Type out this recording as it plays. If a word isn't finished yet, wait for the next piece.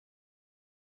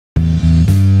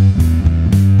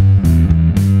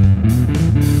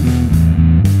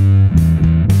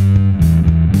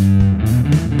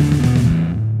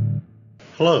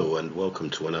welcome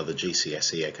to another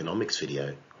GCSE Economics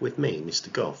video with me,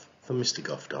 Mr. Goff, from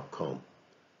mrgoff.com.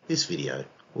 This video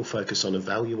will focus on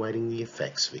evaluating the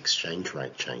effects of exchange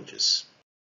rate changes.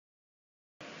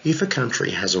 If a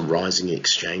country has a rising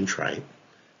exchange rate,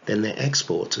 then their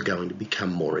exports are going to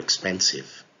become more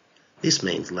expensive. This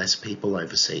means less people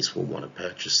overseas will want to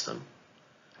purchase them.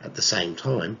 At the same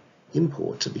time,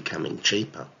 imports are becoming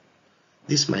cheaper.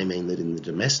 This may mean that in the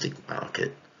domestic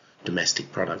market,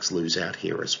 domestic products lose out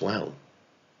here as well.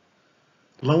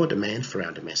 Lower demand for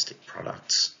our domestic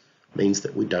products means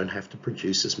that we don't have to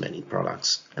produce as many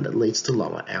products, and it leads to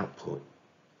lower output.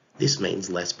 This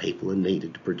means less people are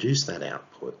needed to produce that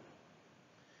output.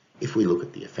 If we look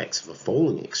at the effects of a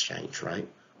falling exchange rate,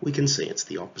 we can see it's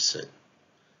the opposite.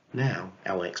 Now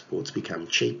our exports become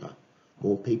cheaper.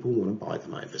 More people want to buy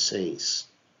them overseas.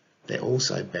 They're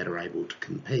also better able to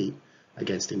compete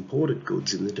against imported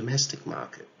goods in the domestic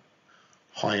market.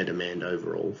 Higher demand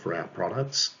overall for our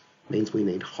products means we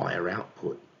need higher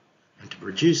output, and to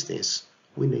produce this,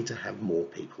 we need to have more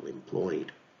people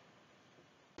employed.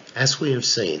 As we have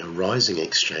seen, a rising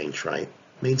exchange rate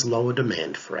means lower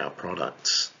demand for our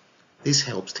products. This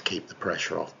helps to keep the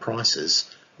pressure off prices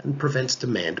and prevents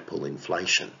demand pull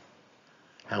inflation.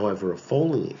 However, a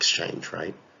falling exchange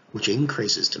rate, which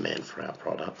increases demand for our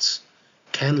products,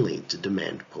 can lead to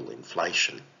demand pull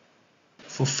inflation.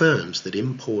 For firms that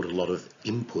import a lot of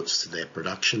inputs to their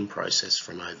production process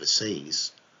from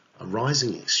overseas, a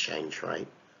rising exchange rate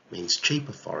means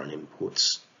cheaper foreign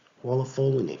inputs, while a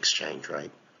falling exchange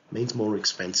rate means more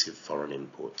expensive foreign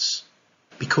inputs.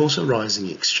 Because a rising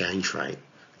exchange rate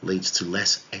leads to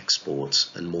less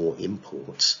exports and more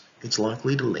imports, it's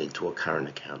likely to lead to a current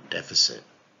account deficit.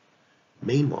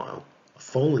 Meanwhile, a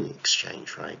falling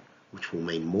exchange rate, which will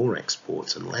mean more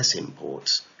exports and less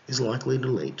imports, is likely to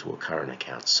lead to a current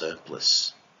account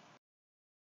surplus.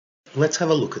 Let's have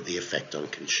a look at the effect on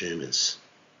consumers.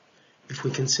 If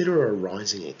we consider a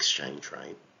rising exchange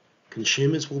rate,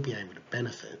 consumers will be able to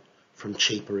benefit from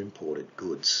cheaper imported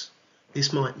goods.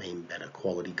 This might mean better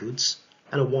quality goods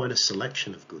and a wider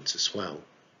selection of goods as well,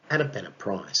 at a better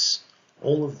price.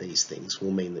 All of these things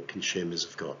will mean that consumers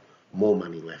have got more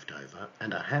money left over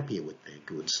and are happier with their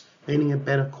goods, meaning a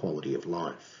better quality of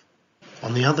life.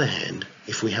 On the other hand,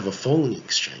 if we have a falling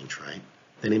exchange rate,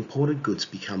 then imported goods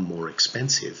become more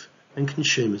expensive and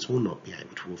consumers will not be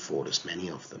able to afford as many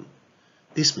of them.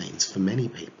 This means for many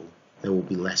people there will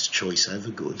be less choice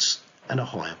over goods and a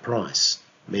higher price,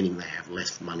 meaning they have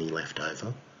less money left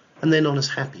over and they're not as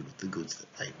happy with the goods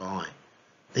that they buy.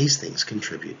 These things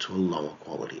contribute to a lower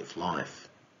quality of life.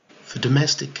 For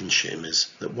domestic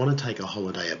consumers that want to take a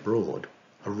holiday abroad,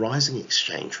 a rising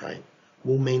exchange rate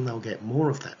will mean they'll get more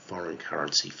of that foreign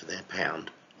currency for their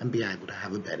pound and be able to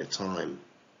have a better time.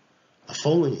 A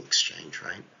falling exchange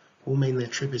rate will mean their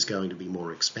trip is going to be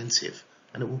more expensive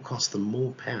and it will cost them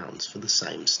more pounds for the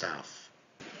same stuff.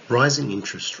 Rising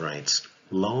interest rates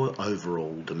lower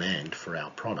overall demand for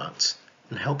our products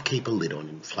and help keep a lid on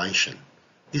inflation.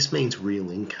 This means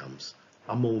real incomes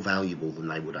are more valuable than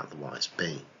they would otherwise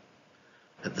be.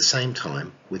 At the same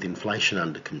time, with inflation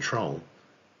under control,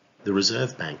 the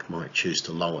Reserve Bank might choose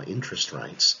to lower interest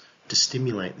rates to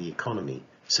stimulate the economy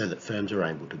so that firms are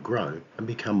able to grow and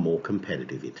become more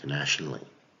competitive internationally.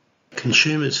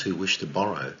 Consumers who wish to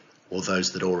borrow, or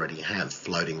those that already have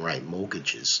floating rate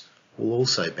mortgages, will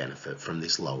also benefit from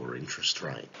this lower interest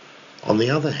rate. On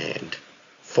the other hand,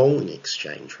 falling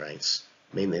exchange rates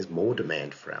mean there's more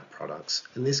demand for our products,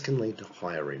 and this can lead to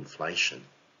higher inflation.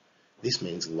 This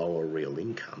means lower real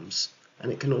incomes,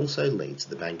 and it can also lead to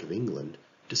the Bank of England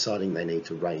deciding they need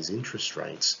to raise interest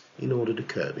rates in order to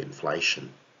curb inflation.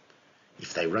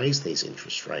 If they raise these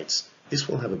interest rates, this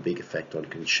will have a big effect on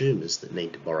consumers that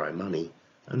need to borrow money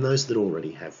and those that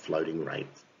already have floating rate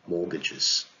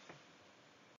mortgages.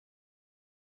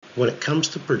 When it comes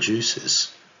to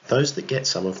producers, those that get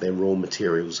some of their raw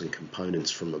materials and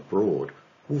components from abroad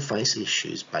will face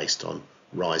issues based on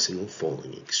rising or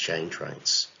falling exchange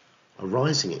rates. A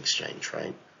rising exchange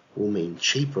rate will mean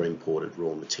cheaper imported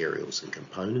raw materials and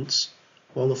components,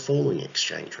 while a falling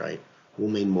exchange rate will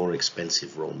mean more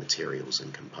expensive raw materials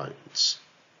and components.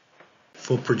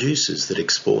 For producers that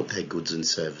export their goods and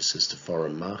services to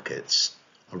foreign markets,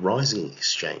 a rising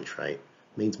exchange rate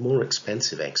means more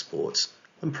expensive exports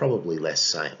and probably less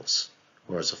sales,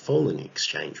 whereas a falling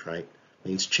exchange rate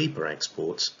means cheaper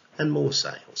exports and more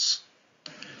sales.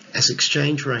 As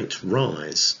exchange rates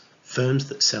rise, firms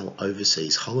that sell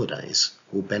overseas holidays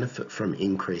will benefit from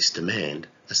increased demand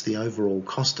as the overall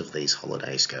cost of these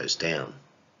holidays goes down.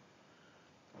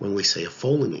 When we see a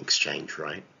falling exchange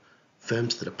rate,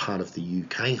 Firms that are part of the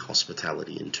UK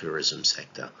hospitality and tourism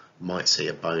sector might see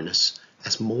a bonus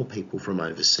as more people from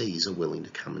overseas are willing to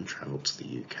come and travel to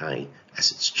the UK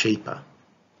as it's cheaper.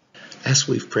 As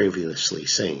we've previously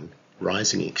seen,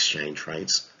 rising exchange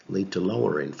rates lead to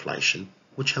lower inflation,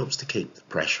 which helps to keep the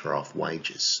pressure off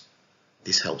wages.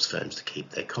 This helps firms to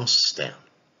keep their costs down.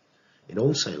 It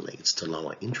also leads to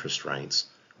lower interest rates,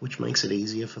 which makes it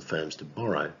easier for firms to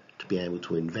borrow to be able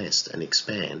to invest and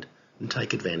expand and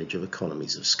take advantage of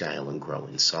economies of scale and grow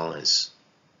in size.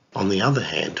 On the other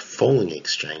hand, falling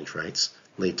exchange rates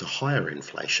lead to higher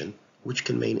inflation, which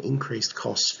can mean increased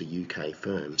costs for UK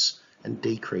firms and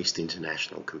decreased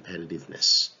international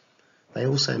competitiveness. They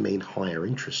also mean higher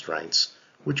interest rates,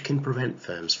 which can prevent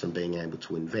firms from being able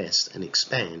to invest and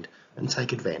expand and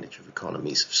take advantage of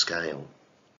economies of scale.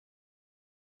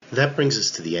 That brings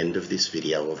us to the end of this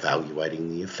video evaluating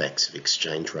the effects of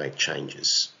exchange rate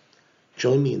changes.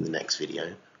 Join me in the next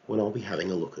video when I'll be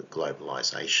having a look at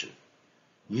globalisation.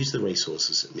 Use the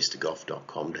resources at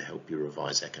mrgoff.com to help you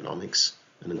revise economics,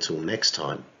 and until next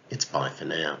time, it's bye for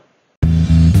now.